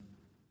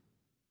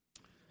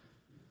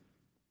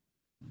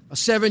a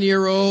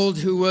 7-year-old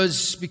who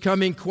was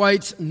becoming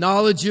quite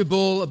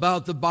knowledgeable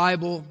about the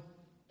Bible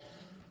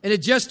and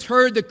had just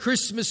heard the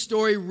Christmas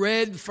story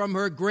read from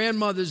her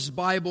grandmother's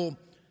Bible,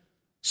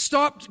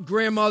 stopped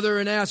grandmother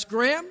and asked,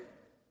 "Gram,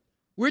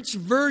 which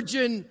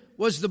virgin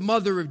was the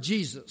mother of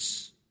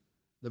Jesus?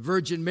 The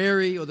Virgin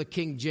Mary or the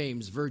King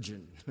James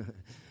Virgin?"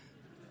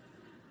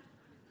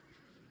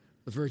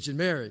 The Virgin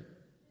Mary.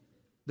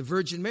 The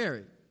Virgin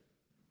Mary.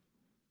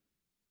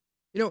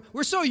 You know,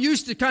 we're so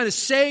used to kind of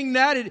saying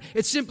that,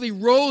 it simply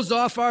rolls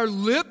off our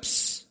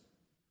lips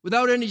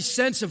without any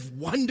sense of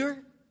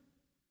wonder.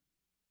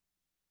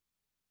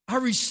 Our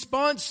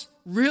response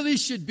really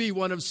should be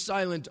one of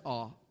silent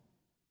awe.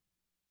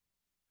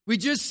 We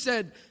just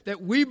said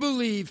that we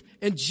believe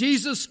in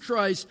Jesus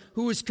Christ,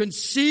 who was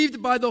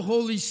conceived by the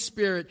Holy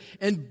Spirit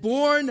and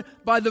born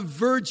by the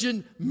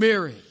Virgin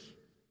Mary.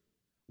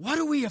 What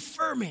are we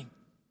affirming?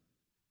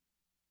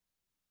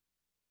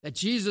 That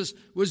Jesus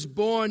was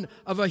born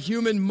of a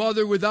human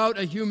mother without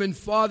a human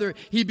father.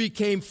 He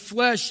became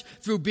flesh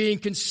through being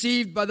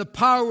conceived by the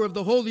power of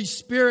the Holy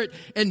Spirit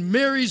and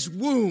Mary's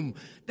womb.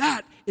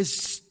 That is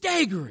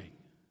staggering.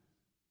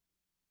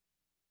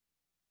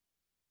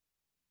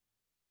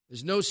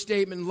 There's no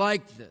statement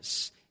like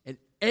this in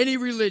any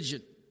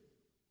religion.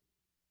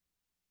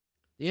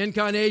 The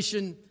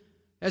incarnation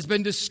has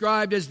been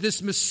described as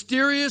this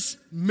mysterious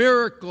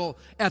miracle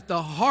at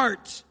the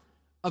heart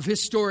of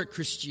historic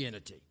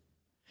Christianity.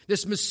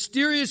 This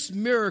mysterious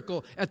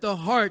miracle at the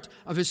heart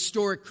of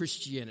historic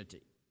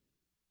Christianity.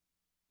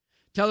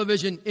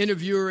 Television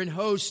interviewer and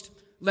host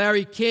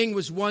Larry King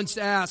was once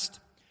asked,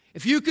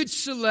 if you could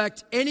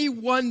select any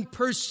one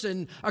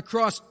person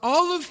across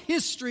all of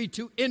history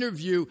to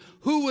interview,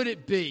 who would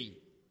it be?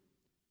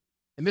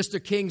 And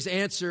Mr. King's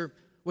answer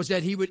was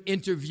that he would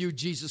interview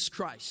Jesus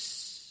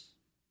Christ.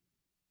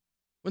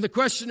 When the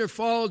questioner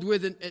followed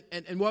with,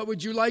 and what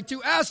would you like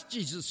to ask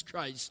Jesus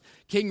Christ?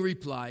 King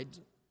replied,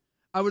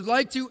 I would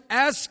like to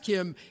ask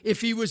him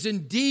if he was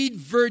indeed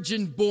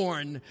virgin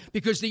born,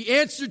 because the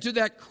answer to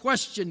that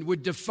question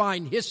would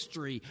define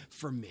history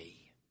for me.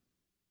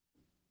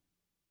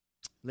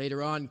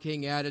 Later on,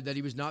 King added that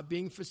he was not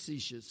being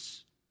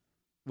facetious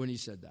when he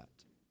said that.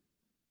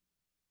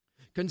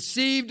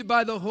 Conceived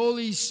by the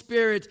Holy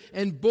Spirit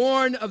and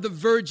born of the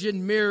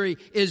Virgin Mary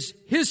is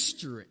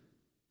history.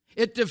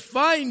 It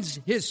defines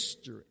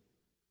history.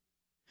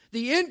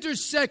 The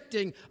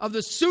intersecting of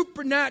the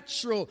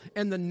supernatural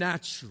and the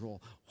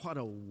natural. What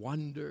a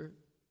wonder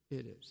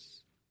it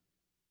is.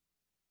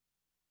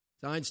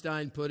 As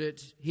Einstein put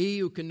it, he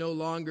who can no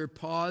longer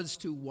pause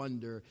to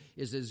wonder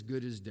is as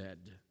good as dead.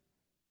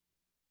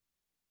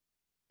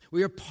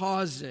 We are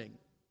pausing.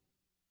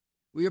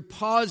 We are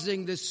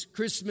pausing this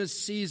Christmas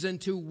season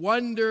to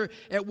wonder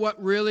at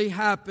what really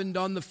happened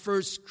on the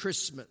first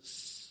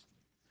Christmas.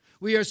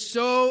 We are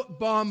so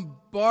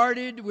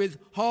bombarded with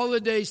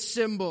holiday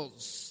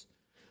symbols.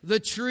 The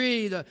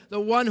tree, the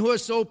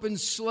one-horse open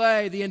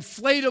sleigh, the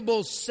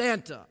inflatable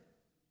Santa,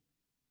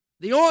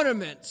 the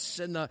ornaments,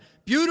 and the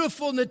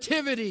beautiful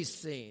nativity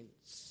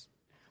scenes.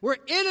 We're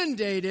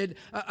inundated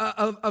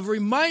of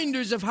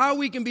reminders of how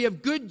we can be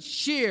of good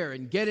cheer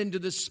and get into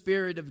the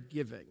spirit of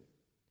giving.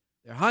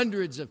 There are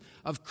hundreds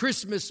of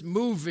Christmas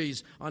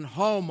movies on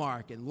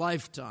Hallmark and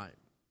Lifetime.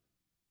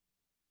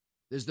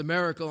 There's The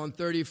Miracle on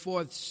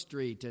 34th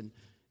Street, and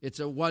It's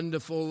a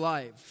Wonderful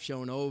Life,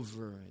 shown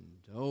over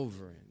and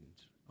over and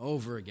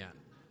over again.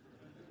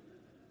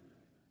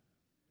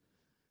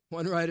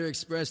 One writer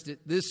expressed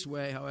it this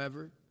way,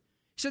 however.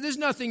 He said, there's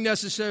nothing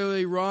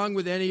necessarily wrong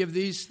with any of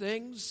these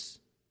things,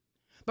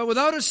 but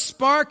without a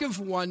spark of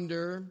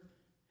wonder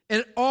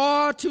and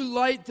awe to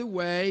light the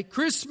way,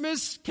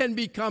 Christmas can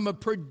become a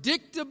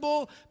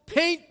predictable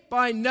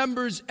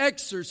paint-by-numbers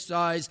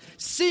exercise,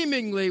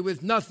 seemingly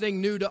with nothing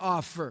new to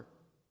offer.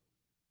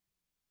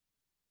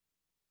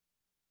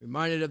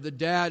 Reminded of the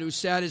dad who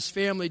sat his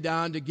family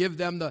down to give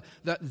them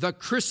the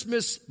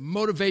Christmas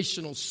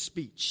motivational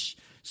speech.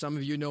 Some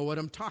of you know what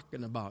I'm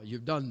talking about.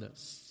 You've done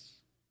this.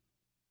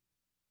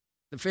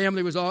 The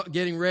family was all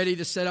getting ready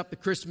to set up the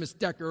Christmas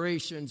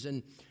decorations,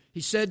 and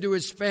he said to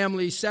his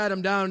family, he sat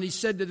them down, and he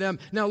said to them,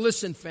 now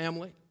listen,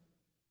 family,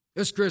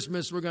 this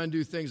Christmas we're going to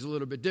do things a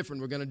little bit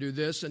different. We're going to do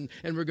this, and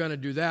we're going to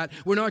do that.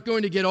 We're not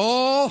going to get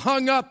all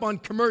hung up on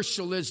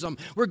commercialism.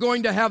 We're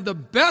going to have the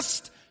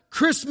best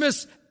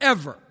Christmas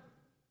ever.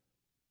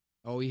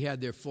 Oh, he had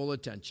their full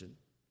attention.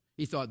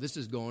 He thought, this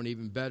is going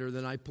even better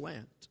than I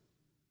planned.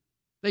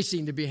 They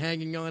seemed to be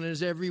hanging on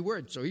his every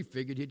word, so he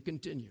figured he'd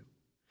continue.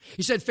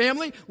 He said,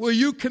 family, will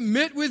you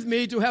commit with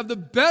me to have the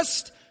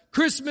best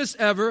Christmas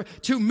ever,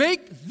 to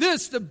make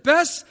this the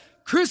best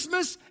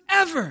Christmas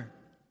ever?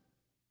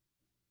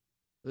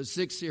 The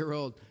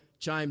 6-year-old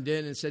chimed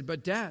in and said,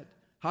 but Dad,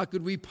 how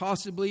could we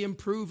possibly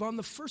improve on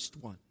the first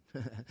one?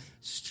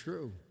 It's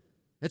true.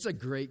 It's a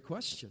great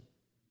question.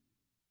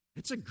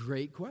 It's a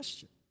great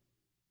question.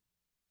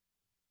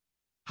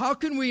 How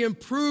can we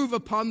improve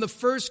upon the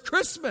first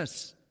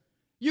Christmas?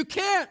 You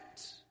can't.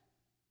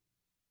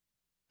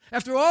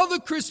 After all the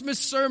Christmas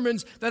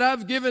sermons that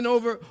I've given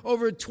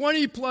over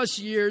 20 plus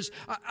years,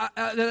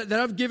 that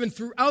I've given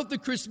throughout the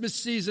Christmas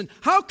season,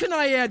 how can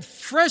I add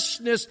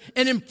freshness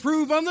and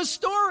improve on the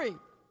story?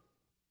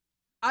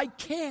 I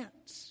can't.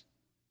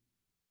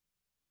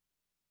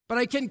 But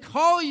I can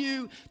call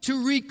you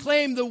to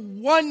reclaim the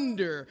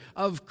wonder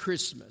of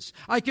Christmas.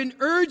 I can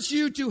urge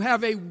you to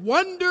have a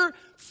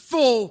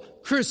wonderful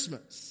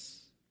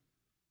Christmas.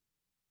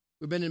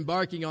 We've been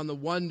embarking on the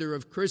wonder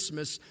of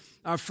Christmas.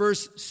 Our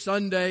first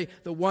Sunday,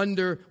 the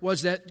wonder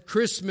was that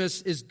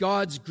Christmas is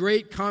God's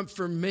great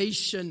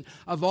confirmation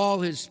of all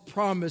His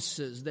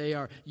promises. They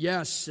are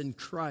yes in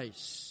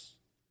Christ.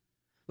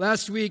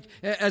 Last week,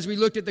 as we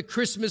looked at the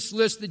Christmas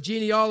list, the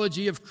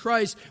genealogy of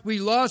Christ, we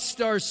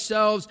lost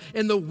ourselves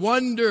in the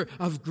wonder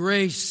of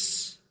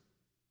grace.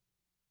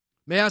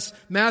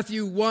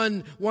 Matthew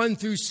 1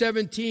 through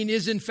 17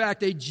 is in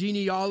fact a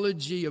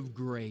genealogy of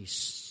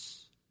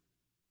grace.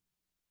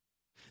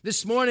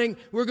 This morning,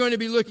 we're going to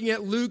be looking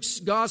at Luke's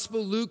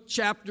Gospel, Luke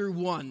chapter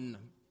 1.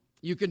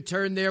 You can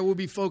turn there. We'll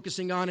be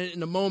focusing on it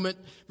in a moment.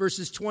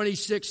 Verses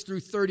 26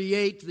 through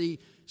 38, the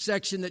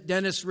section that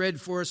Dennis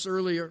read for us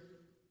earlier.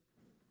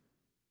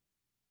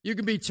 You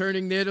can be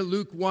turning there to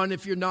Luke 1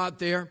 if you're not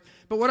there.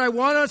 But what I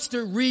want us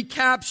to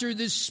recapture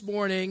this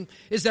morning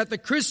is that the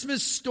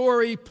Christmas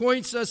story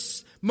points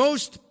us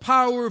most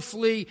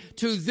powerfully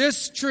to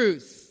this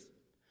truth.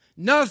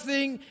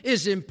 Nothing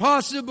is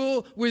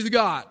impossible with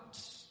God.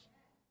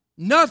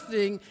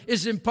 Nothing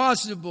is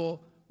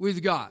impossible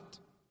with God.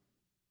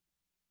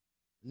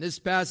 And this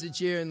passage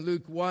here in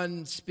Luke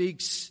 1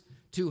 speaks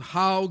to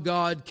how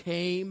God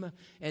came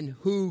and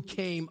who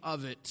came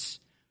of it.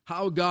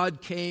 How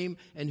God came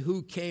and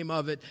who came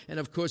of it. And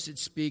of course, it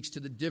speaks to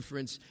the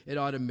difference it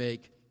ought to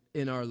make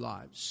in our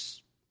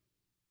lives.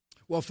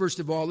 Well, first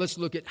of all, let's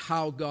look at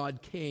how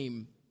God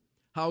came.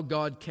 How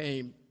God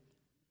came.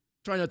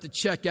 Try not to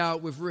check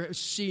out. We've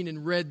seen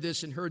and read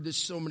this and heard this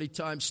so many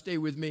times. Stay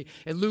with me.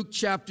 In Luke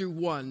chapter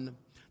 1,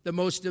 the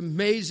most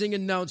amazing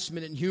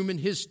announcement in human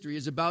history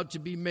is about to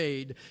be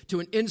made to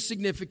an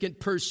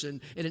insignificant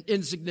person in an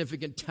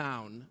insignificant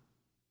town.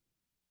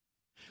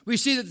 We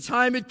see that the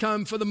time had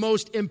come for the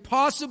most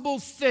impossible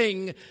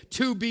thing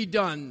to be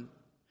done.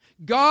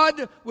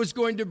 God was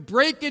going to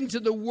break into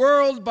the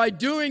world by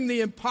doing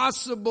the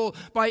impossible,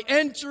 by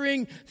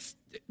choosing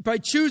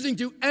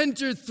to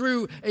enter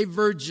through a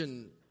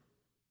virgin.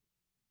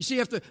 You see,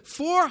 after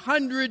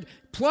 400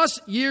 plus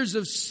years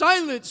of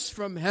silence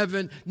from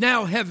heaven,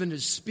 now heaven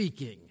is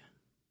speaking.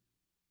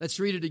 Let's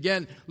read it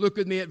again. Look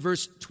with me at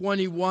verse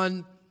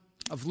 21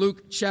 of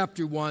Luke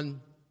chapter 1.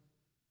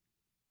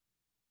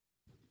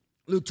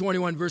 Luke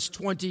 21, verse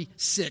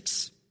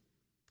 26.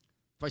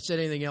 If I said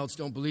anything else,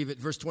 don't believe it.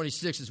 Verse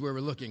 26 is where we're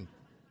looking.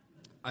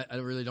 I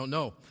really don't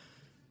know.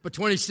 But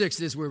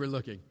 26 is where we're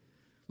looking.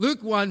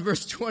 Luke 1,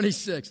 verse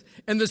 26.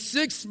 In the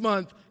 6th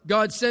month,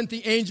 God sent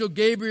the angel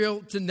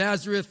Gabriel to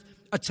Nazareth,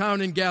 a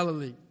town in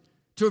Galilee,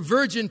 to a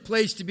virgin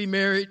pledged to be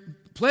married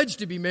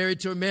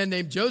to a man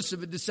named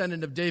Joseph, a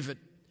descendant of David.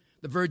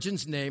 The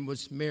virgin's name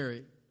was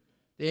Mary.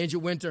 The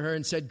angel went to her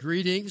and said,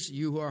 "Greetings,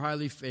 you who are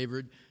highly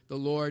favored. The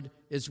Lord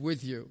is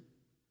with you."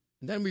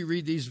 And then we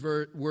read these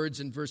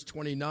words in verse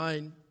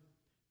 29.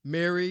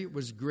 Mary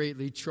was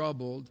greatly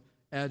troubled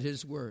at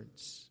his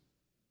words.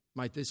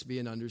 Might this be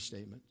an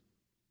understatement?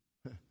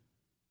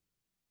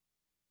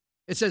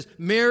 It says,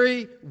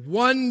 Mary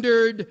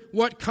wondered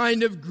what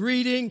kind of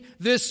greeting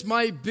this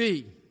might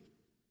be.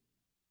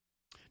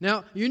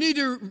 Now, you need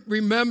to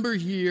remember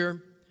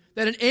here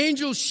that an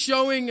angel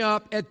showing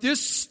up at this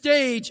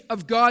stage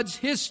of God's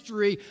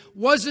history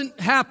wasn't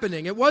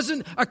happening. It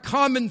wasn't a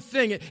common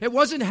thing. It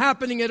wasn't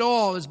happening at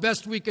all, as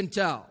best we can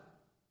tell.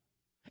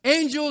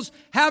 Angels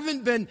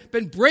haven't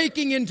been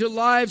breaking into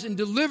lives and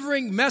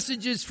delivering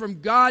messages from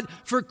God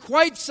for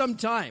quite some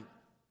time.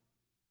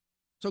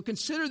 So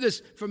consider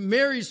this from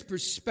Mary's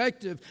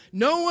perspective.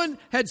 No one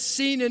had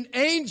seen an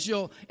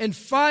angel in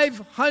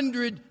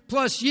 500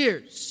 plus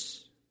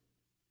years.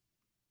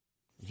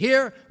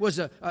 Here was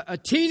a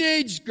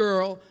teenage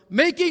girl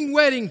making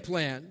wedding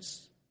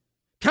plans,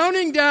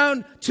 counting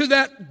down to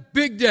that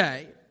big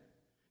day,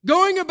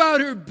 going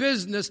about her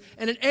business,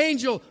 and an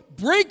angel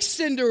breaks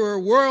into her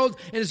world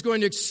and is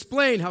going to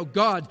explain how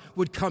God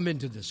would come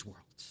into this world.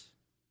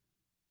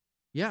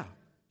 Yeah,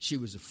 she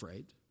was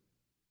afraid.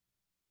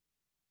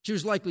 She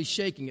was likely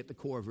shaking at the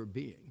core of her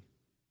being.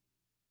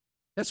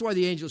 That's why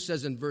the angel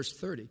says in verse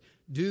 30,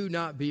 "Do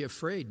not be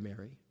afraid,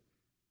 Mary.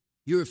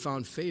 You have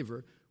found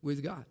favor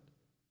with God."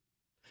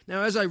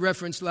 Now, as I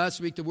referenced last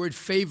week, the word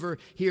favor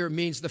here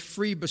means the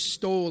free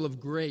bestowal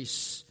of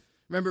grace.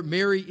 Remember,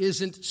 Mary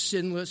isn't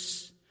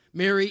sinless.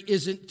 Mary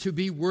isn't to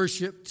be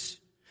worshipped.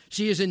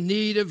 She is in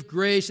need of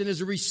grace and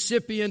is a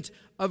recipient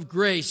of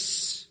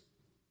grace.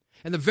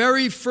 And the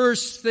very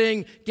first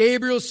thing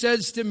Gabriel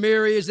says to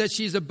Mary is that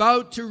she's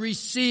about to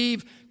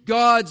receive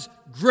God's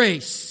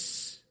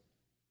grace.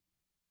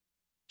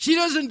 She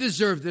doesn't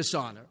deserve this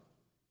honor.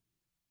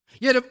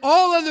 Yet of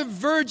all other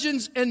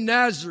virgins in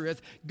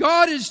Nazareth,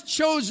 God has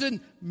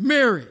chosen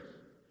Mary,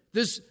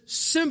 this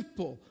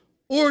simple,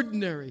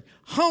 ordinary,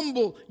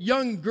 humble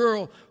young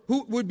girl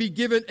who would be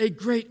given a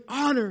great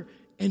honor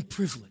and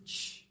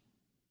privilege.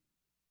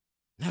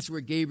 That's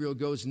where Gabriel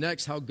goes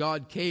next, how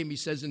God came. He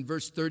says in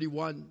verse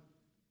 31,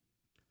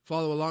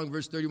 follow along,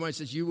 verse 31, he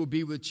says, you will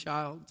be with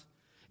child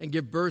and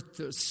give birth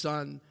to a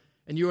son,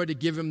 and you are to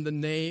give him the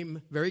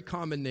name, very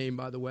common name,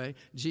 by the way,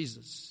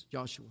 Jesus,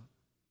 Joshua.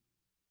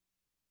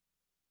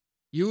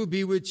 You will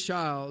be with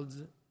child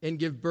and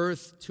give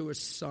birth to a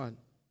son.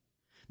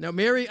 Now,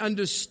 Mary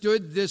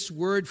understood this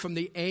word from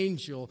the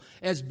angel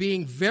as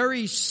being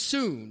very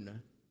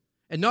soon,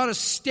 and not a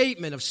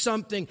statement of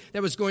something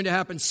that was going to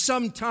happen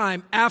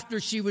sometime after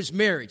she was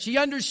married. She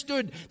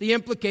understood the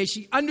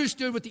implication. She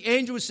understood what the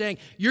angel was saying.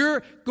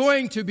 You're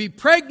going to be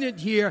pregnant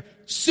here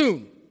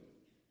soon.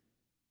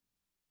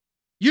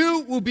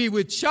 You will be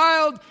with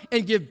child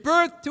and give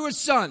birth to a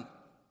son.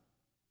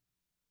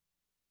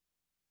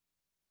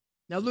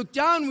 Now look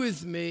down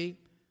with me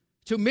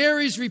to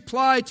Mary's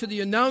reply to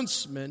the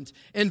announcement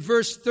in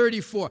verse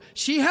 34.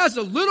 She has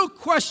a little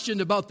question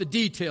about the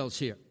details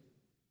here.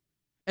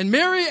 And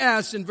Mary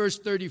asks in verse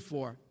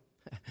 34,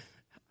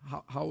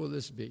 how will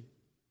this be?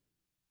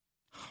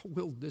 How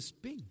will this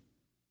be?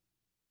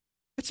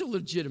 It's a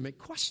legitimate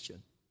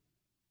question.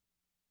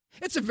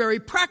 It's a very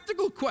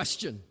practical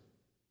question.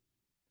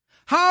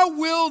 How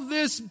will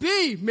this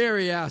be?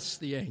 Mary asks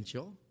the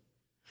angel.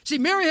 See,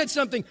 Mary had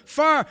something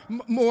far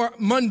more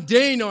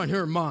mundane on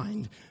her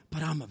mind.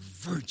 But I'm a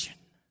virgin.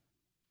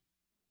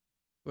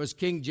 Or as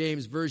King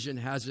James Version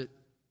has it,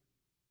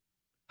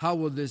 how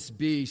will this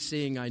be,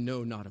 seeing I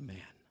know not a man?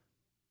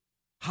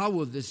 How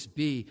will this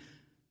be,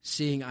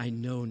 seeing I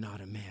know not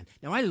a man?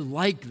 Now, I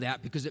like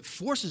that because it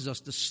forces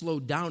us to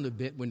slow down a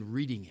bit when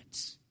reading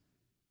it.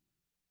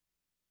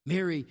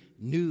 Mary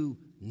knew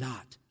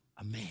not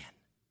a man.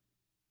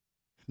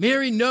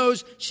 Mary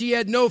knows she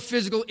had no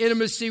physical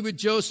intimacy with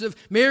Joseph.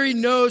 Mary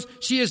knows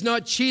she has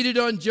not cheated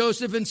on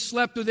Joseph and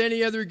slept with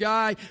any other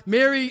guy.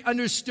 Mary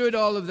understood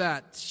all of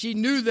that. She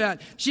knew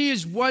that. She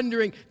is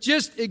wondering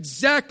just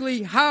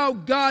exactly how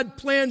God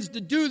plans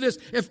to do this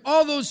if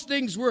all those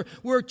things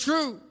were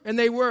true, and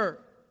they were.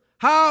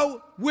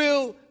 How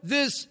will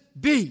this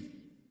be?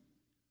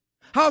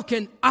 How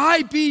can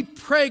I be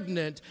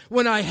pregnant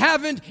when I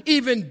haven't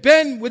even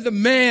been with a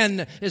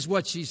man, is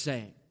what she's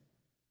saying.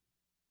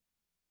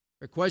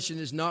 Her question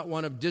is not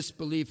one of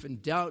disbelief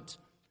and doubt,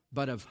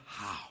 but of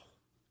how.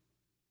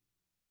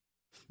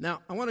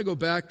 Now, I want to go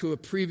back to a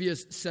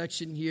previous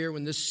section here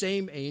when this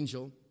same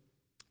angel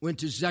went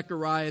to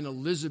Zechariah and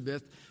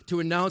Elizabeth to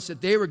announce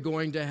that they were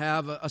going to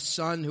have a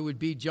son who would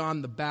be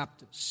John the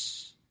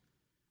Baptist.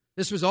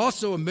 This was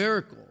also a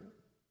miracle,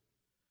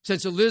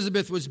 since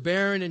Elizabeth was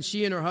barren and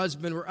she and her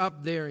husband were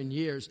up there in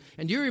years.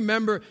 And do you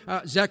remember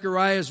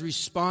Zechariah's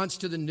response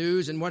to the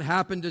news and what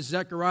happened to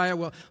Zechariah?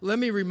 Well, let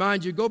me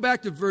remind you, go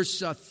back to verse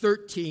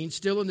 13,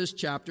 still in this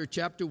chapter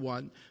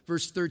 1,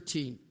 verse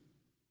 13.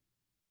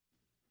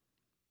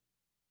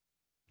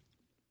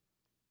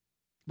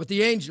 But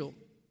the angel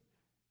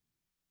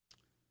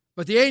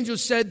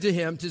said to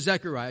him, to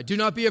Zechariah, do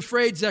not be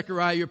afraid,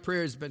 Zechariah, your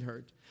prayer has been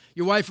heard.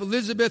 Your wife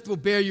Elizabeth will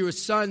bear you a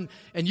son,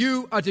 and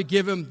you are to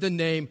give him the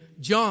name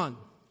John.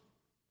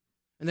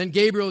 And then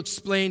Gabriel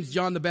explains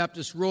John the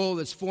Baptist's role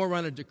as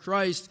forerunner to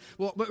Christ.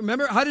 Well, but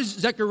remember, how does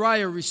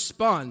Zechariah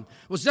respond?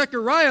 Well,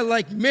 Zechariah,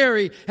 like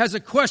Mary, has a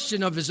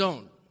question of his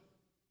own.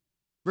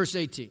 Verse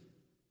 18.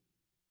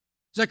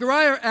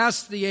 Zechariah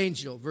asks the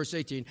angel, verse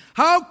 18,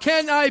 how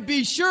can I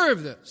be sure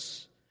of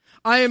this?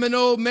 I am an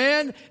old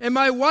man, and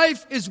my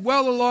wife is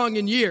well along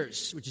in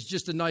years, which is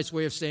just a nice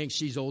way of saying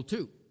she's old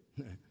too.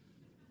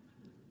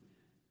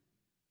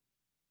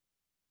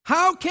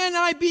 How can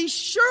I be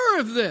sure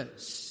of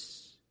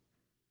this?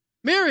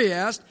 Mary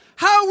asked,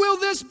 how will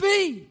this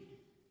be?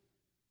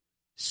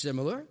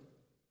 Similar,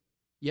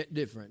 yet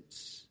different.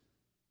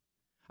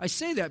 I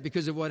say that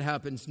because of what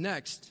happens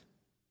next.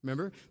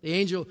 Remember, the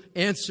angel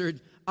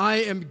answered,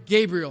 I am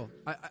Gabriel.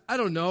 I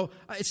don't know.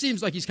 It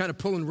seems like he's kind of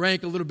pulling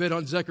rank a little bit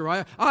on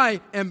Zechariah.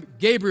 I am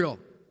Gabriel.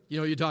 You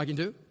know who you're talking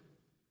to?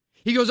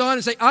 He goes on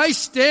and say, I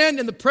stand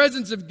in the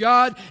presence of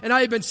God, and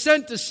I have been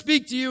sent to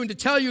speak to you and to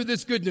tell you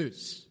this good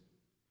news.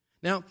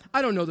 Now,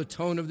 I don't know the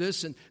tone of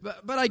this,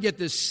 but I get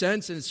this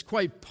sense, and it's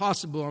quite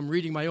possible I'm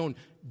reading my own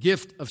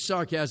gift of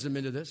sarcasm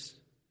into this.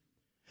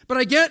 But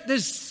I get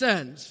this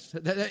sense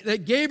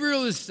that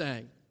Gabriel is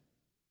saying,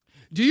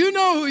 do you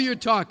know who you're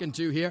talking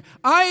to here?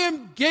 I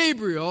am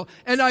Gabriel,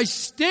 and I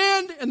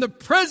stand in the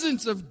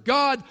presence of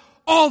God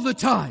all the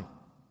time.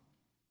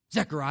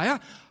 Zechariah,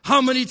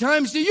 how many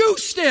times do you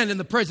stand in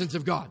the presence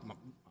of God?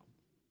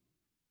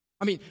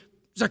 I mean,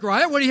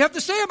 Zechariah, what do you have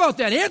to say about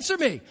that? Answer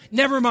me.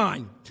 Never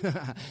mind.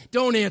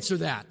 Don't answer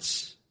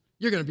that.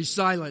 You're going to be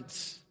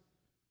silent.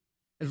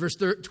 And verse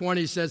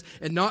 20 says,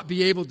 and not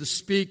be able to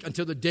speak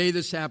until the day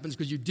this happens,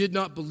 because you did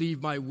not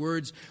believe my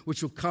words,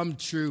 which will come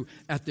true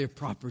at their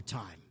proper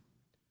time.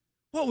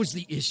 What was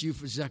the issue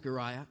for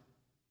Zechariah?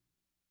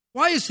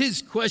 Why is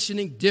his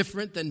questioning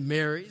different than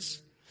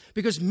Mary's?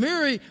 Because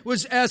Mary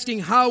was asking,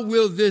 how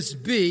will this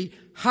be?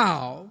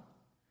 How?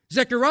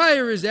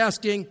 Zechariah is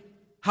asking,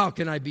 how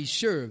can I be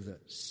sure of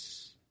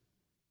this?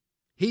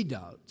 He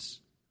doubts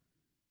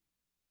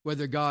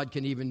whether God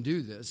can even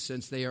do this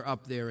since they are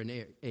up there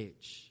in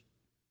age.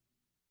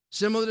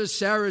 Similar to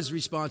Sarah's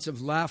response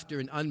of laughter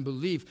and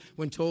unbelief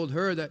when told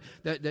her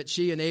that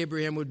she and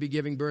Abraham would be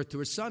giving birth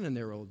to a son in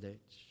their old age.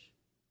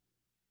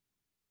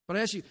 But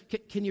I ask you,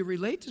 can you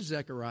relate to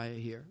Zechariah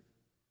here?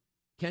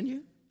 Can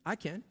you? I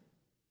can.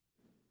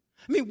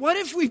 I mean, what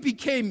if we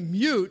became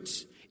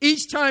mute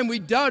each time we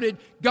doubted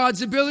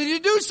God's ability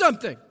to do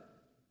something?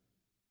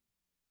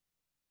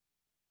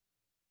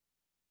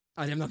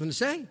 I'd have nothing to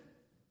say.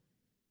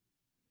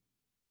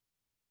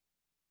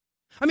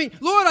 I mean,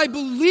 Lord, I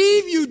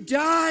believe you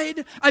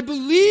died. I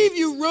believe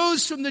you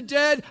rose from the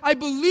dead. I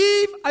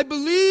believe.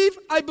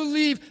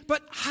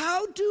 But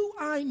how do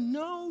I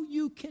know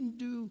you can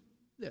do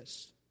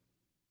this?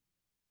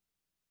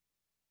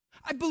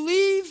 I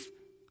believe.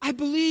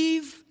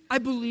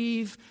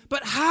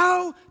 But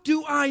how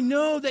do I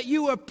know that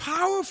you are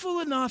powerful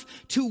enough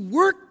to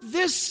work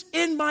this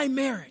in my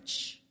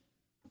marriage?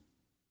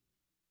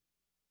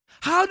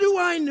 How do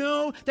I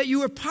know that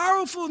you are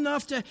powerful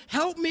enough to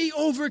help me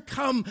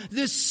overcome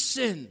this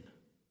sin?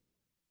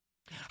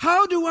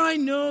 How do I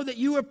know that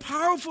you are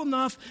powerful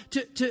enough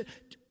to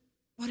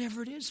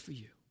whatever it is for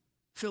you?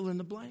 Fill in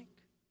the blank.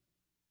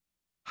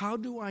 How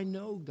do I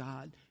know,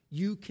 God,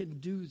 you can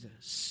do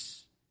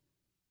this?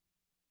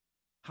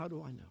 How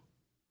do I know?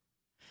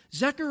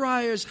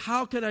 Zechariah's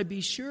 "how can I be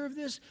sure of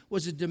this"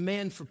 was a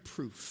demand for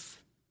proof.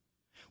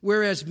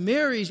 Whereas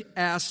Mary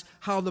asks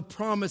how the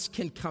promise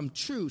can come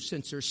true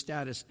since her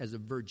status as a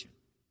virgin.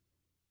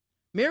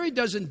 Mary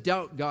doesn't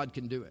doubt God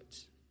can do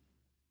it.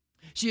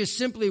 She is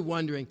simply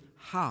wondering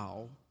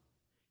how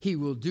he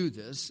will do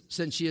this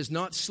since she has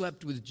not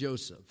slept with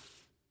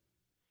Joseph.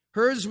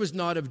 Hers was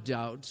not of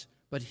doubt,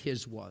 but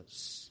his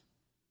was.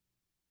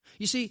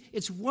 You see,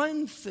 it's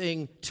one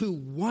thing to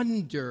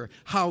wonder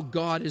how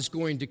God is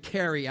going to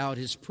carry out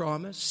his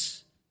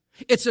promise.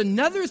 It's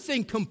another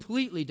thing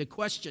completely to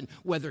question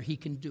whether he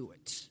can do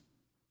it.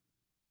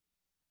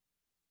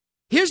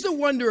 Here's the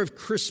wonder of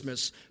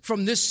Christmas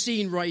from this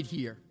scene right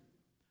here.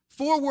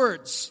 4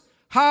 words.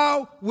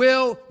 How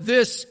will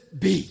this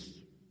be?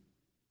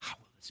 How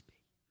will this be?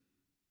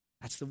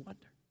 That's the wonder.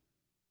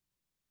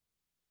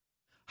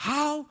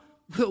 How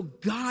will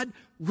God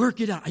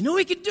work it out? I know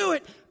he can do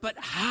it, but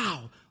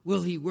how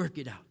will he work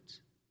it out?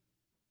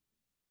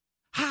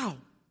 How?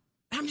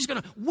 I'm just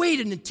going to wait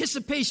in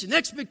anticipation,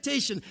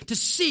 expectation to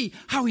see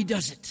how he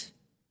does it.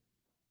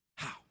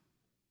 How?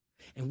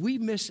 And we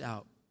miss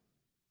out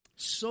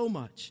so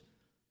much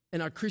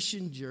in our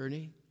Christian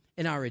journey,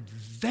 in our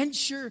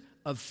adventure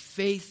of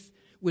faith,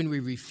 when we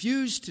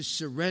refuse to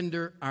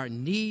surrender our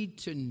need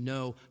to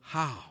know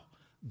how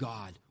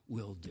God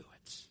will do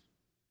it.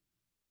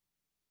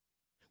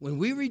 When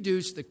we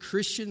reduce the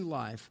Christian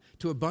life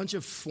to a bunch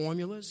of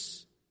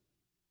formulas,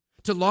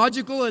 to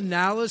logical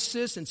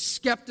analysis and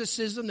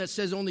skepticism that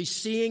says only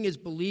seeing is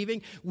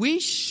believing, we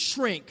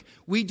shrink,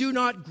 we do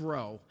not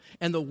grow,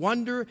 and the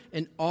wonder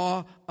and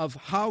awe of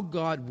how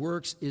God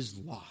works is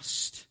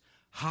lost.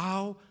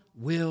 How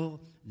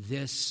will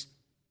this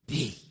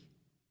be?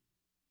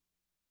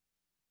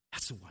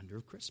 That's the wonder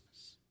of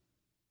Christmas.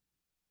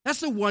 That's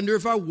the wonder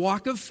of our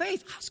walk of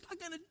faith. How's God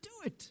going to do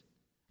it?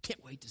 I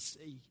can't wait to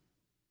see.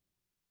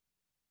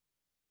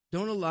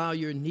 Don't allow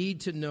your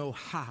need to know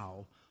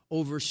how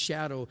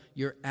overshadow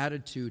your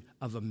attitude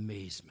of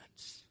amazement.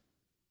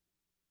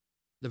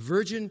 The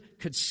virgin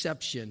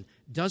conception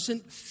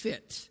doesn't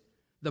fit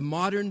the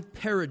modern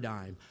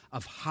paradigm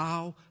of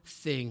how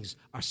things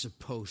are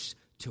supposed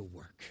to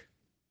work.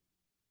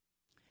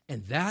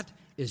 And that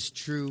is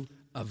true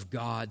of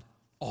God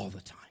all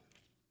the time.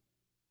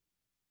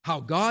 How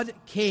God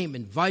came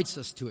invites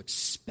us to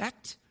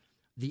expect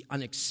the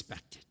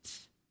unexpected.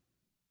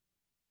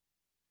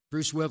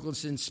 Bruce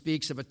Wilkinson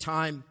speaks of a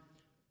time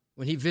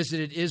when he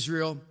visited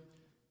Israel.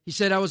 He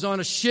said, I was on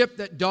a ship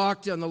that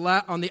docked on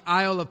the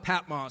Isle of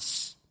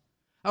Patmos.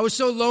 I was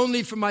so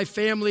lonely for my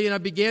family, and I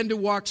began to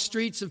walk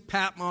streets of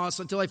Patmos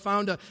until I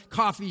found a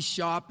coffee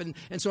shop.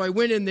 And so I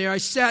went in there, I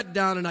sat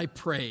down, and I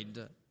prayed.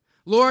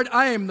 Lord,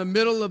 I am in the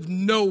middle of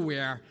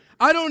nowhere.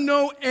 I don't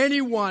know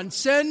anyone.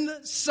 Send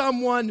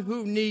someone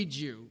who needs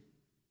you.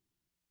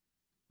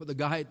 But the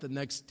guy at the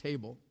next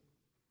table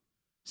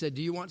said,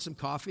 do you want some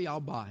coffee? I'll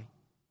buy.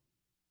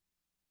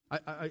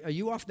 Are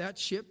you off that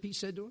ship? He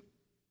said to him.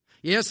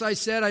 Yes, I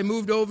said. I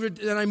moved over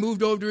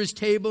to his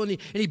table, and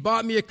he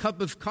bought me a cup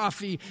of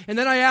coffee. And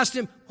then I asked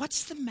him,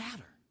 what's the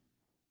matter?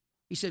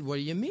 He said, what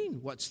do you mean,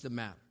 what's the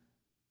matter?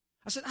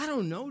 I said, I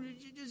don't know.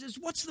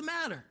 What's the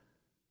matter?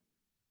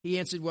 He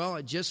answered, well,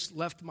 I just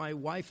left my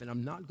wife, and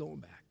I'm not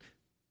going back.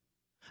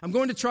 I'm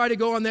going to try to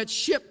go on that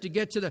ship to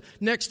get to the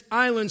next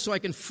island so I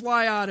can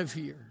fly out of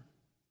here.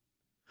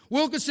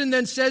 Wilkinson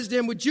then says to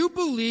him, would you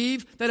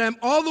believe that I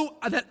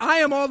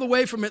am all the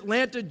way from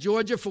Atlanta,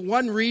 Georgia for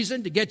one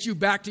reason, to get you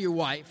back to your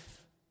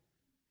wife?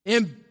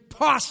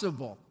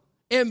 Impossible.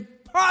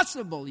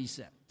 Impossible, he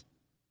said.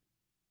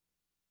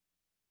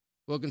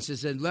 Wilkinson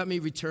said, let me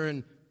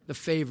return the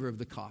favor of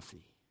the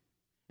coffee.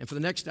 And for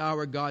the next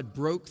hour, God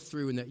broke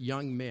through, and that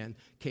young man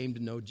came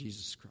to know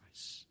Jesus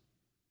Christ.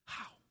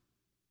 How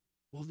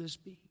will this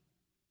be?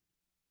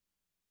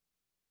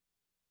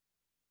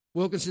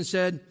 Wilkinson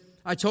said,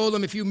 I told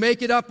him, if you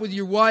make it up with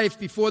your wife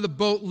before the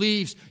boat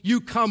leaves,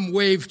 you come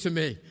wave to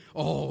me.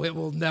 Oh, it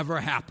will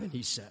never happen,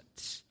 he said.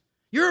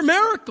 You're a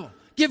miracle.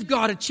 Give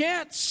God a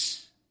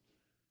chance.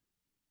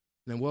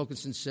 And then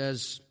Wilkinson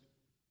says,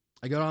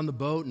 I got on the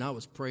boat and I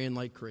was praying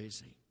like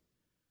crazy.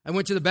 I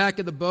went to the back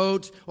of the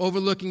boat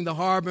overlooking the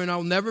harbor, and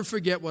I'll never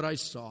forget what I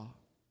saw.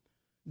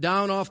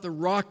 Down off the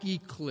rocky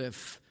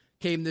cliff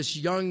came this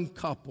young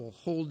couple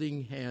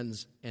holding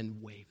hands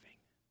and waving.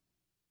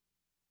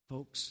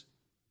 Folks,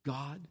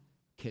 God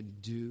can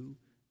do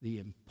the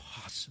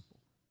impossible.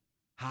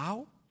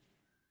 How?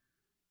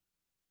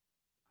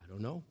 I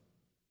don't know.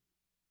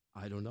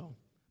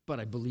 But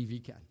I believe he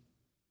can.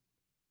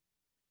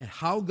 And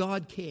how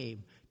God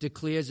came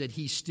declares that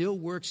he still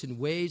works in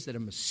ways that are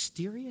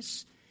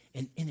mysterious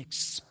and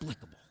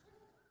inexplicable.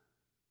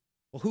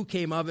 Well, who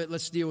came of it?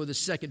 Let's deal with the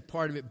second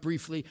part of it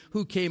briefly.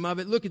 Who came of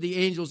it? Look at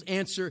the angel's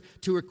answer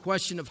to her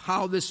question of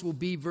how this will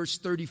be, verse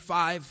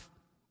 35.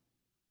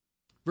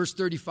 Verse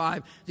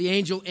 35, the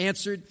angel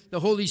answered, the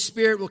Holy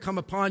Spirit will come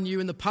upon you,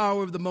 and the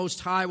power of the Most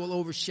High will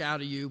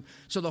overshadow you.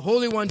 So the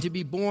Holy One to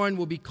be born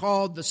will be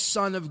called the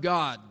Son of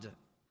God.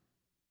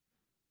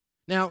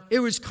 Now, it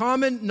was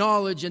common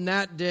knowledge in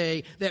that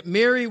day that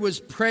Mary was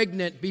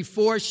pregnant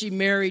before she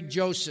married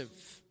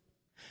Joseph.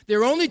 There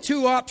were only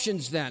two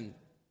options then.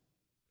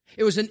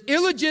 It was an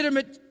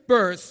illegitimate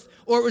birth,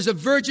 or it was a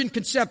virgin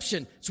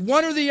conception. It's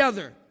one or the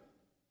other.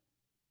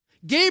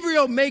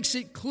 Gabriel makes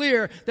it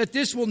clear that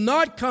this will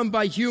not come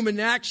by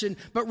human action,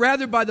 but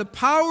rather by the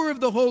power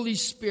of the Holy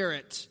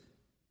Spirit.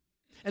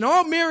 And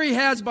all Mary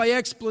has by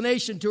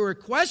explanation to her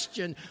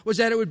question was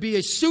that it would be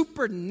a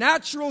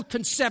supernatural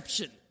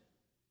conception.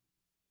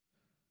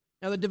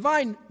 Now, the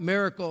divine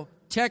miracle,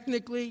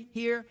 technically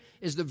here,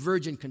 is the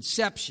virgin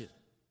conception.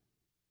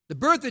 The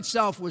birth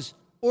itself was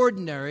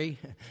ordinary,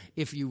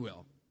 if you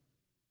will.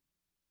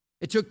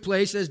 It took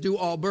place as do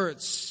all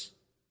births.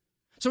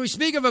 So we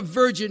speak of a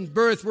virgin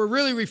birth, we're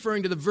really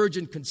referring to the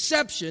virgin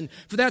conception,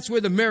 for that's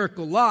where the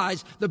miracle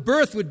lies. The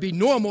birth would be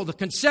normal, the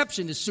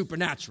conception is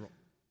supernatural.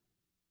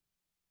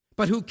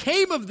 But who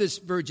came of this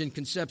virgin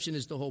conception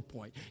is the whole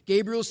point.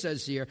 Gabriel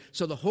says here,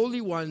 so the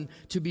Holy One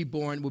to be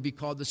born will be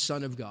called the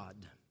Son of God.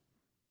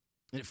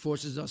 And it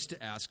forces us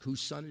to ask, whose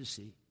son is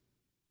he?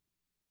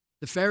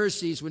 The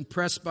Pharisees, when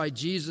pressed by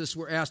Jesus,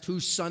 were asked,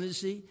 whose son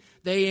is he?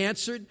 They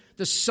answered,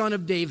 the Son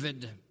of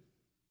David.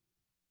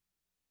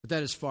 But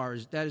that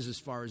is as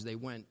far as they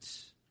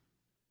went.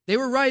 They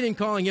were right in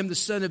calling him the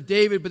Son of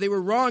David, but they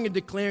were wrong in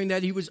declaring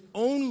that he was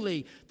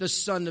only the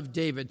Son of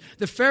David.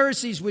 The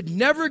Pharisees would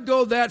never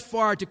go that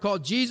far to call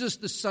Jesus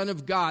the Son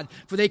of God,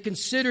 for they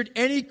considered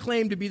any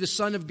claim to be the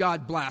Son of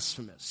God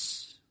blasphemous.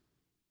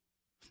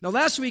 Now,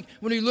 last week,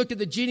 when we looked at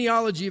the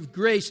genealogy of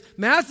grace,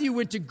 Matthew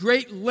went to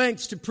great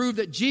lengths to prove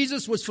that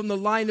Jesus was from the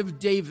line of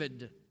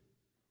David.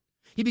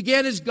 He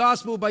began his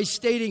gospel by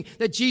stating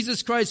that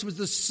Jesus Christ was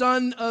the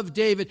Son of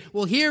David.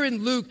 Well, here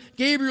in Luke,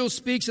 Gabriel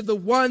speaks of the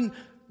one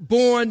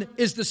born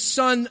is the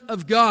Son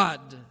of God.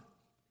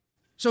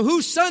 So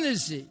whose son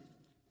is he?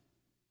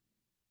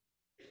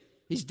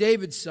 He's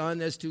David's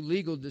son as to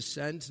legal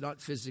descent,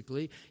 not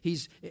physically.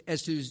 He's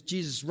as to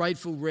Jesus'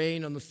 rightful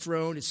reign on the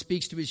throne. It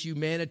speaks to his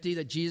humanity,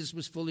 that Jesus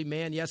was fully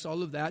man. Yes,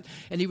 all of that.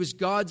 And he was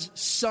God's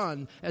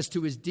son as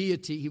to his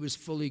deity. He was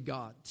fully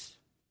God.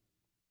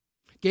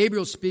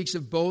 Gabriel speaks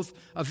of both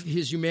of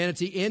his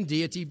humanity and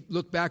deity.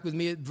 Look back with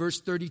me at verse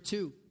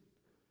 32.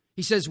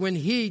 He says, when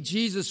he,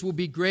 Jesus, will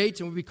be great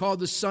and will be called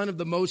the Son of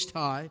the Most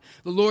High,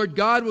 the Lord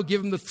God will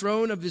give him the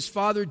throne of his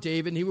father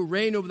David, and he will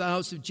reign over the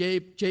house of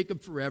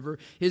Jacob forever.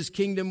 His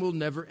kingdom will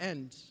never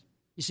end.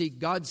 You see,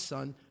 God's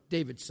son,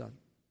 David's son.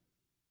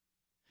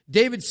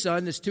 David's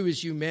son is to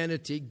his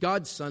humanity.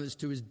 God's son is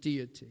to his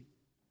deity.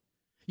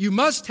 You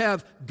must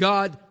have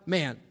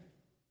God-man.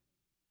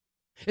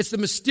 It's the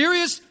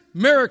mysterious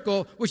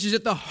miracle which is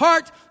at the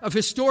heart of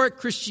historic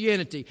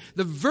Christianity.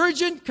 The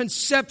virgin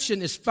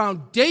conception is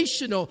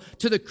foundational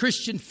to the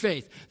Christian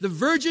faith. The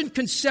virgin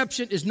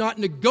conception is not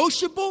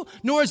negotiable,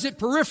 nor is it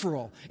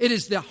peripheral. It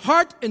is the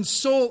heart and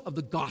soul of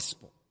the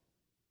gospel.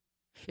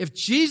 If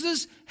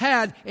Jesus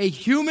had a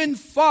human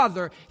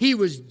father, he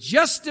was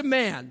just a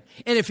man.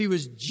 And if he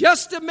was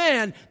just a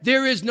man,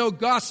 there is no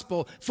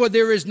gospel, for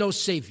there is no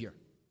Savior.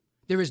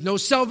 There is no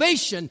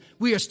salvation.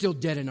 We are still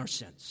dead in our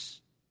sins.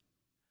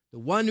 The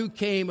one who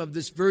came of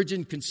this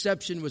virgin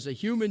conception was a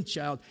human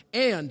child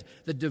and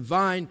the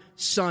divine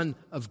Son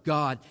of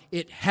God.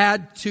 It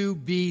had to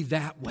be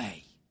that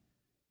way.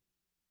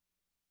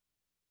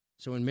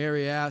 So when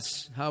Mary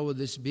asks, how will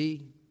this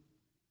be?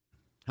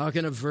 How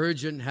can a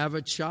virgin have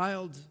a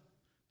child?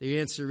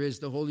 The answer is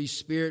the Holy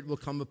Spirit will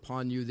come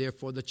upon you.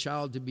 Therefore, the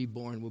child to be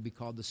born will be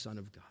called the Son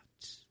of God.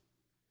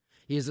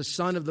 He is the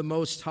Son of the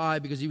Most High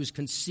because he was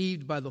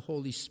conceived by the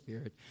Holy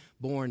Spirit,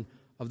 born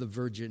of the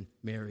Virgin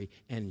Mary.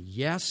 And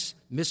yes,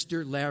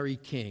 Mr. Larry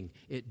King,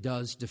 it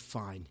does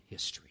define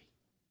history.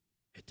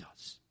 It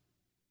does.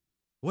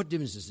 What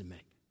difference does it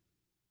make?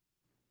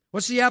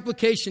 What's the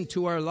application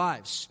to our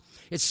lives?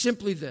 It's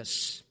simply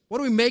this. What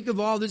do we make of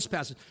all this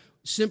passage?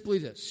 Simply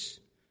this.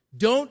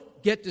 Don't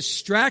get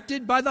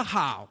distracted by the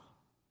how,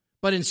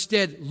 but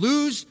instead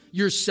lose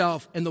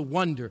yourself in the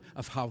wonder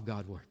of how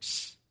God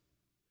works.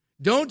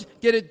 Don't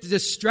get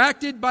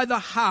distracted by the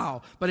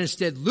how, but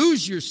instead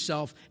lose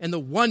yourself in the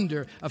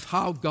wonder of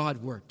how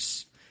God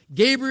works.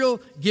 Gabriel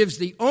gives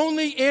the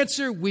only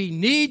answer we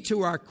need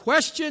to our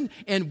question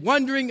and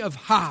wondering of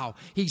how.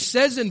 He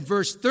says in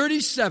verse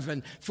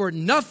 37, "For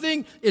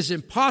nothing is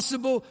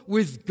impossible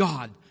with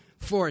God."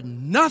 For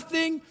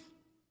nothing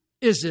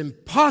is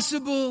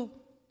impossible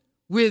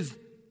with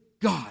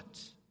God.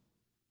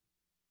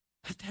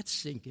 Let that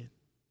sink in.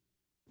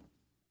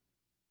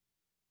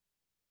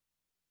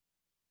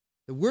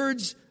 The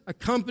words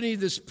accompany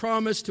this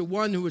promise to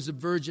one who is a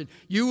virgin.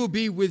 You will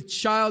be with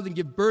child and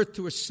give birth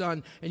to a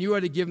son, and you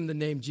are to give him the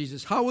name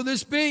Jesus. How will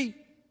this be?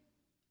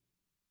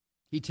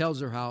 He tells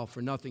her how,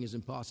 for nothing is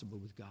impossible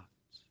with God.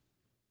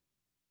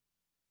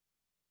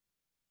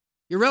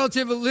 Your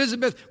relative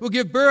Elizabeth will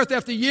give birth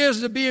after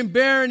years of being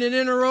barren and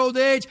in her old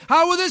age.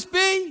 How will this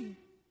be?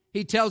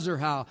 He tells her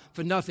how,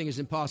 for nothing is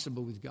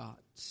impossible with God.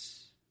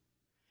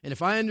 And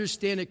if I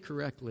understand it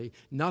correctly,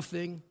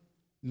 nothing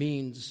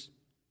means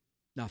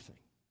nothing.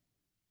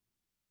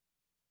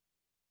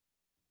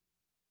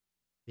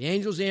 The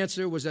angel's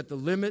answer was that the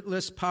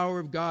limitless power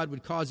of God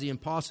would cause the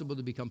impossible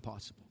to become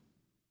possible.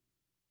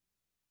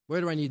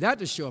 Where do I need that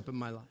to show up in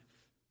my life?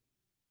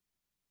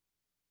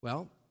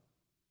 Well,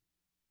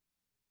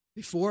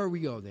 before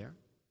we go there,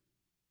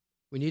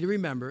 we need to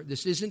remember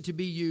this isn't to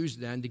be used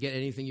then to get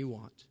anything you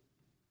want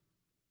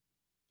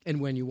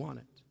and when you want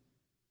it.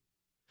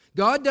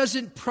 God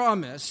doesn't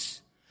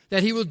promise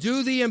that He will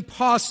do the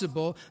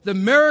impossible, the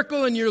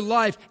miracle in your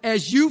life,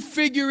 as you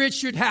figure it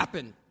should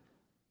happen.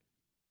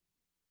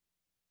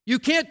 You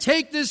can't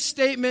take this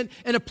statement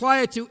and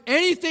apply it to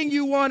anything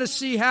you want to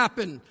see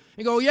happen.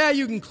 And go, yeah,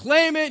 you can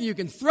claim it, and you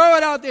can throw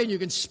it out there, and you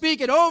can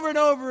speak it over and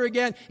over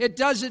again. It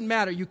doesn't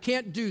matter. You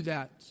can't do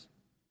that.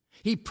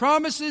 He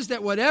promises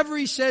that whatever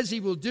He says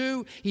He will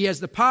do, He has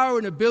the power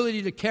and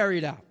ability to carry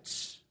it out.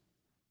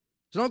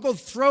 So don't go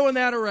throwing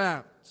that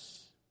around.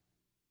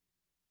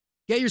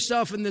 Get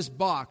yourself in this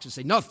box and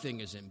say,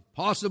 nothing is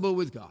impossible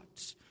with God.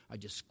 I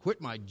just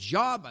quit my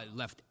job. I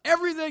left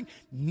everything.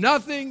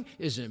 Nothing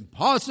is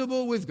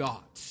impossible with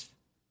God.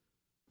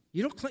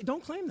 You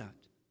don't claim that.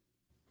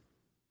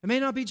 It may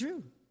not be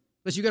true,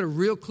 unless you got a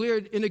real clear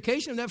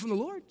indication of that from the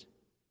Lord.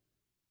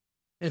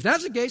 And if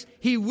that's the case,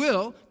 He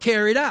will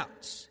carry it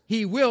out.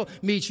 He will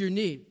meet your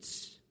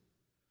needs.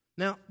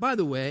 Now, by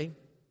the way,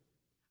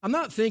 I'm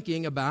not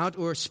thinking about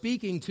or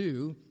speaking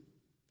to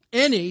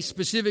any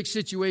specific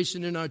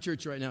situation in our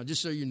church right now,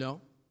 just so you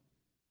know.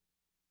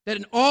 That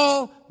in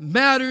all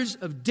matters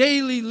of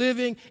daily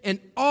living and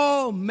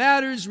all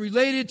matters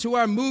related to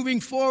our moving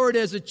forward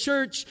as a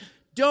church,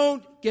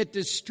 don't get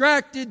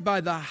distracted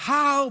by the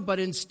how, but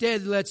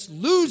instead let's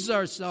lose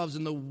ourselves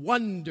in the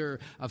wonder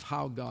of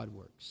how God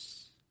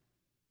works.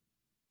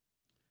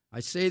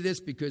 I say this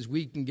because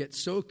we can get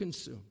so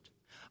consumed.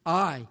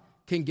 I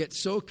can get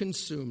so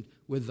consumed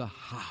with the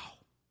how.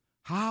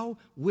 How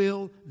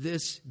will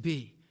this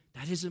be?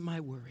 That isn't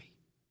my worry.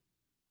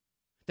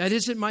 That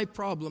isn't my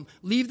problem.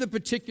 Leave the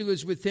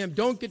particulars with Him.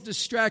 Don't get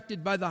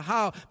distracted by the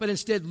how, but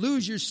instead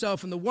lose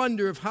yourself in the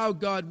wonder of how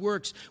God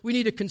works. We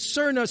need to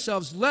concern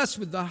ourselves less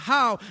with the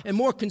how and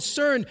more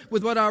concerned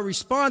with what our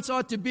response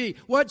ought to be.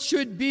 What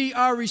should be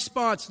our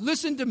response?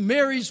 Listen to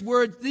Mary's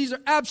words. These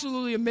are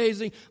absolutely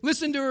amazing.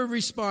 Listen to her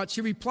response.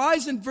 She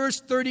replies in verse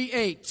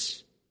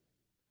 38,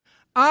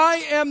 I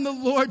am the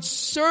Lord's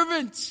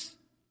servant.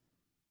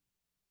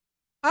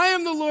 I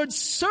am the Lord's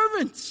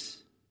servant.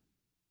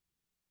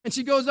 And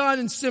she goes on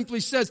and simply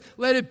says,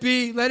 let it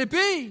be, let it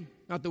be.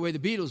 Not the way the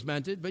Beatles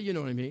meant it, but you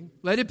know what I mean.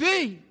 Let it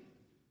be.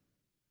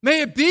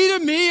 May it be to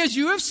me as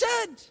you have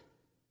said.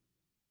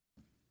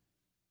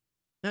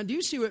 Now, do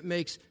you see what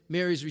makes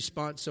Mary's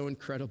response so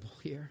incredible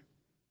here?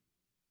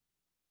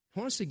 I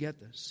want us to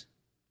get this.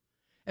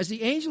 As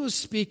the angel is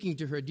speaking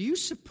to her, do you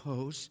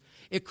suppose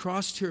it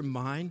crossed her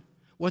mind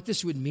what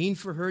this would mean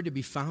for her to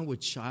be found with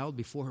child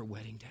before her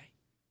wedding day?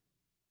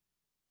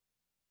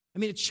 I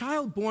mean, a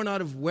child born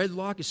out of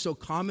wedlock is so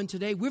common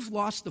today. We've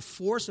lost the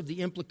force of the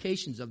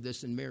implications of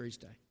this in Mary's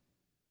day.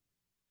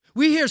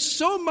 We hear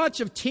so much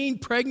of teen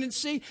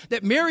pregnancy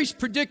that Mary's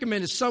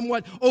predicament is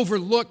somewhat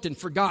overlooked and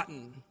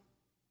forgotten.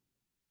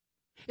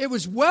 It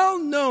was well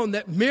known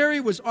that Mary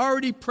was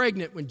already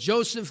pregnant when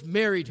Joseph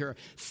married her.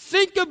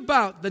 Think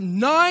about the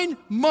 9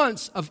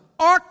 months of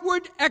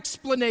awkward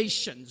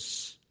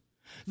explanations,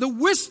 the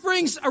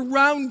whisperings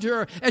around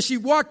her as she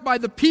walked by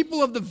the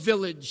people of the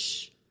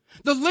village,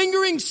 the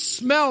lingering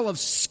smell of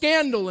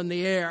scandal in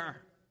the air,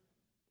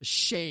 the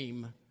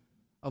shame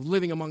of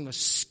living among the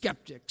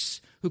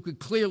skeptics who could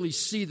clearly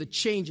see the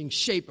changing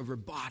shape of her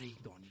body,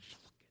 going, look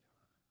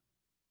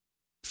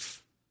at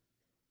her.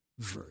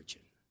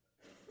 Virgin.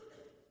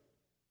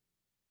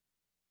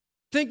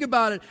 Think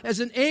about it. As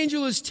an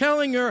angel is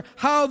telling her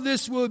how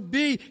this will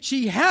be,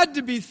 she had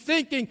to be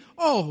thinking,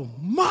 oh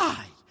my,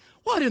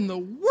 what in the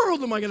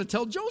world am I going to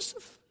tell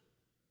Joseph?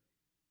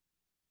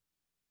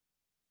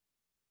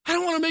 I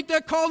don't want to make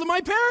that call to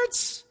my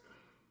parents.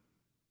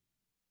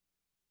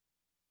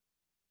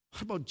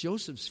 What about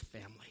Joseph's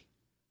family?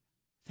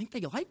 I think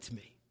they liked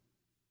me.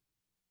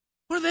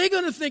 What are they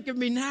going to think of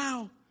me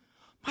now?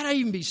 Might I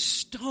even be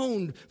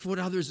stoned for what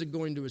others are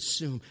going to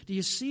assume? Do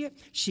you see it?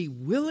 She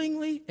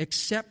willingly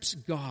accepts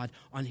God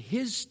on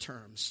His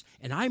terms,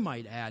 and I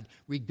might add,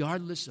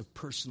 regardless of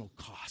personal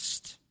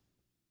cost.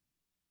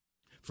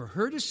 For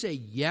her to say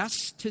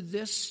yes to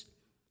this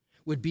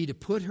would be to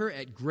put her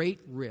at great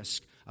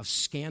risk of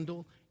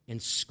scandal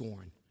and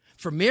scorn.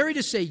 For Mary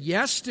to say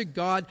yes to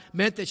God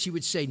meant that she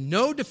would say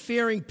no to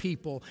fearing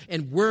people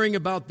and worrying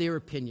about their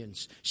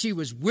opinions. She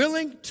was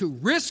willing to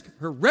risk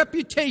her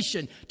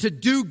reputation to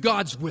do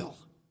God's will.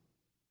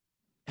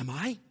 Am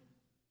I?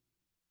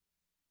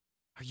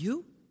 Are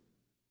you?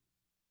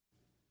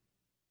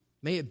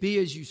 May it be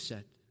as you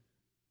said.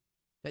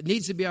 That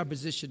needs to be our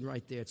position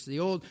right there. It's the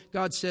old,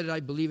 God said it, I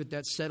believe it,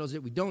 that settles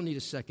it. We don't need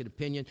a second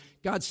opinion.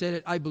 God said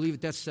it, I believe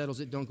it, that settles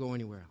it. Don't go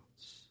anywhere else.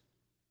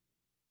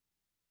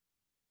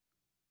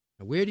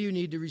 Now, where do you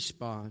need to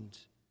respond?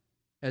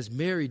 As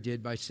Mary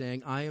did by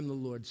saying, I am the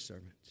Lord's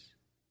servant.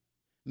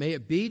 May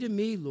it be to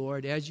me,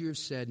 Lord, as you have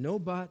said, no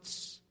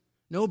buts,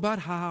 no but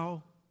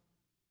how.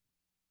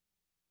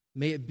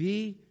 May it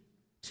be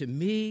to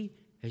me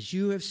as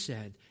you have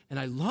said. And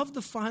I love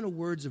the final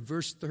words of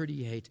verse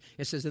 38.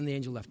 It says, then the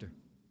angel left her.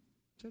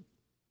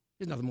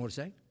 There's nothing more to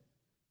say.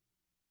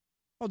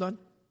 All done.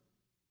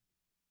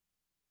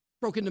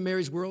 Broke into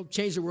Mary's world,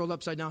 changed the world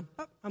upside down.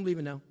 Oh, I'm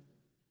leaving now.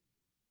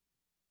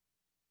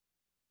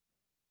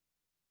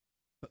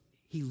 But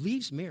he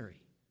leaves Mary,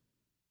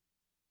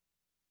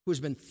 who has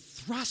been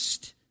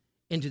thrust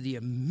into the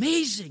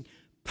amazing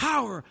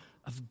power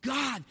of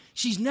God.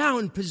 She's now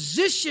in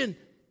position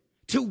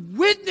to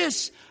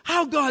witness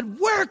how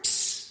God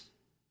works.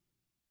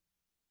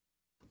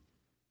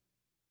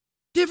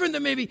 Different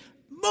than maybe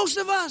most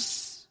of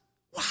us.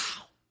 Wow,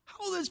 how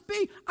will this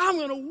be? I'm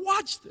going to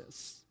watch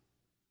this.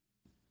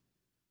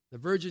 The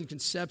virgin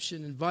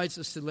conception invites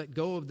us to let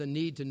go of the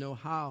need to know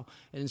how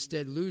and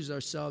instead lose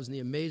ourselves in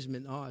the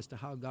amazement and awe as to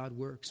how God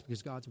works,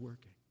 because God's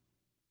working.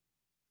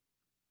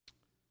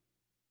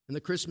 In the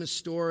Christmas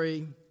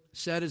story,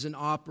 set as an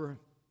opera,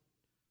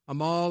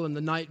 Amal and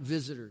the Night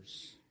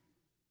Visitors.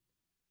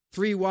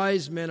 3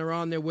 wise men are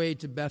on their way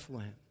to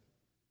Bethlehem.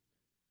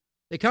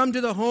 They come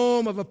to the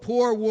home of a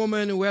poor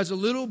woman who has a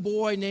little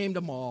boy named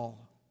Amal.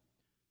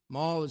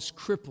 Amal is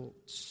crippled.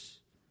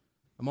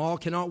 Amal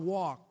cannot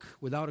walk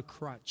without a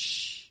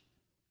crutch.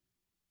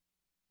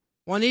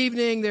 One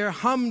evening, their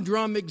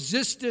humdrum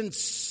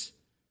existence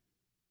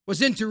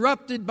was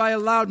interrupted by a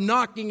loud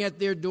knocking at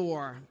their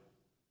door.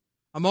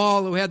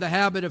 Amal, who had the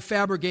habit of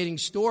fabricating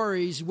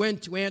stories,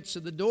 went to answer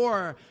the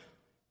door.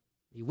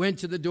 He went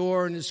to the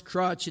door in his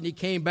crutch, and he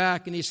came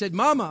back, and he said,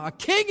 Mama, a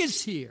king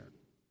is here.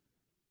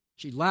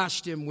 She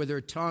lashed him with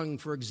her tongue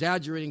for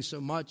exaggerating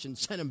so much and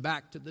sent him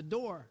back to the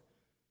door.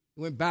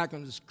 He went back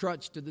on his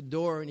crutch to the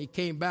door, and he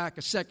came back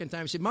a second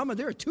time. He said, Mama,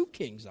 there are 2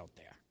 kings out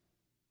there.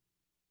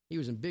 He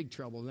was in big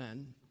trouble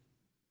then.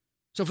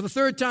 So for the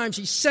 3rd time,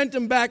 she sent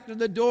him back to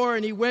the door,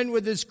 and he went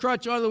with his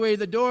crutch all the way to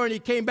the door, and he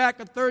came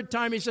back a 3rd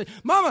time. He said,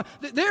 Mama,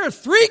 there are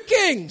 3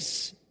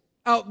 kings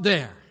out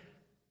there.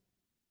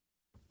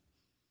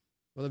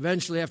 Well,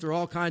 eventually, after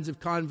all kinds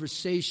of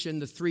conversation,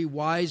 the 3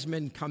 wise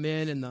men come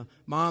in, and the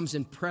mom's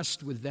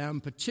impressed with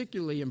them,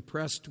 particularly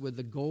impressed with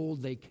the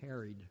gold they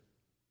carried.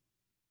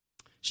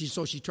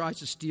 So she tries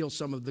to steal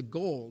some of the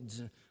gold,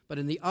 but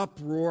in the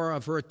uproar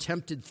of her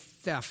attempted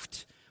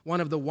theft, one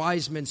of the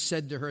wise men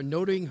said to her,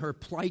 noting her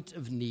plight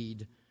of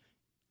need,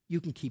 you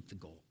can keep the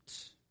gold.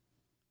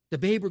 The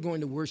babe we're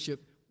going to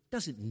worship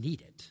doesn't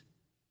need it.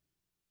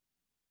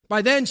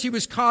 By then, she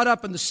was caught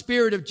up in the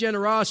spirit of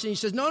generosity. He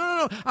says,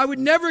 no, I would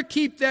never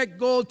keep that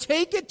gold.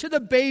 Take it to the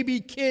baby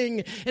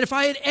king. And if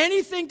I had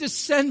anything to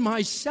send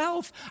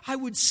myself, I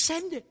would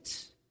send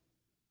it.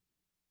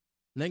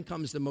 And then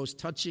comes the most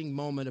touching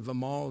moment of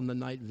Amal and the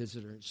Night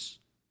Visitors.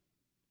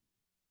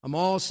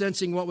 Amal,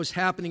 sensing what was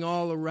happening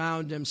all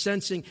around him,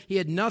 sensing he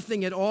had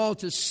nothing at all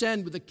to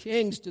send with the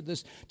kings to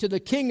the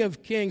King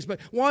of Kings, but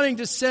wanting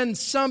to send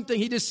something,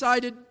 he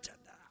decided,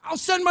 I'll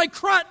send my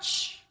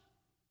crutch.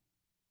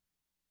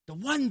 The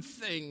one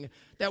thing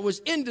that was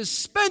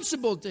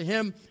indispensable to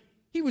him,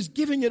 he was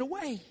giving it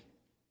away.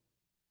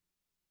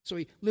 So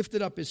he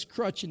lifted up his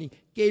crutch and he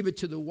gave it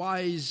to the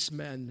wise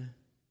men.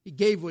 He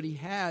gave what he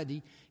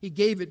had. He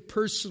gave it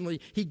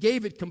personally. He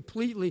gave it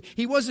completely.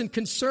 He wasn't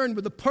concerned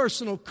with the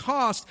personal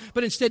cost,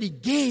 but instead he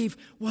gave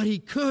what he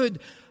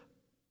could.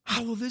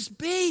 How will this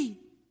be?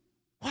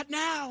 What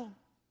now?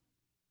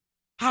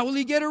 How will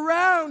he get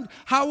around?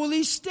 How will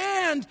he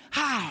stand?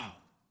 How?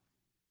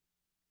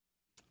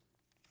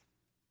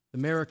 The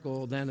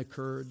miracle then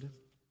occurred.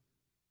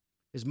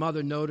 His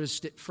mother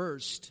noticed at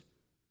first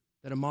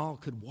that Amal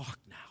could walk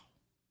now.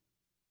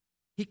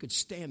 He could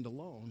stand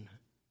alone.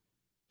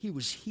 he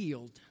was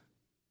healed.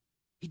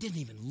 He didn't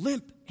even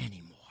limp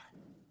anymore.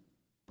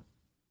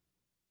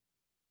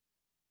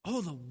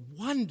 Oh, the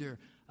wonder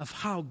of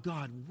how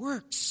God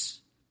works.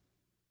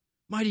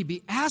 Might he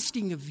be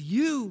asking of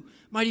you,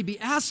 might he be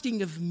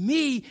asking of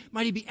me,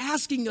 might he be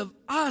asking of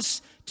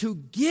us to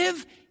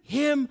give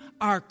him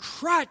our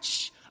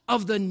crutch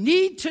of the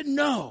need to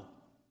know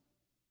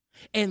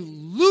and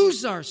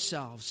lose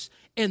ourselves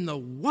in the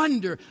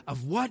wonder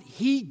of what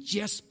he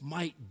just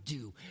might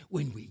do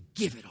when we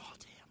give it all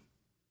to him.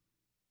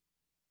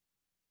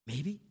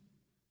 Maybe.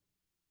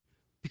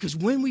 Because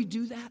when we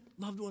do that,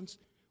 loved ones,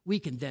 we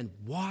can then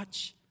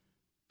watch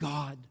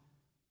God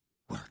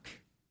work.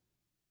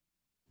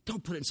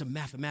 Don't put it in some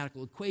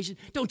mathematical equation.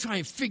 Don't try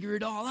and figure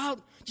it all out.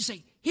 Just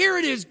say, here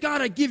it is,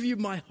 God, I give you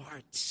my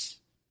heart.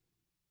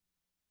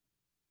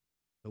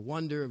 The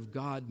wonder of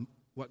God,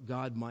 what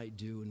God might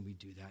do when we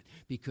do that.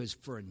 Because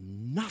for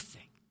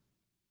nothing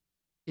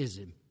is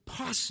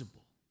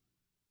impossible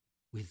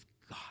with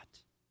God.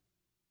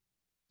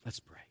 Let's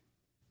pray.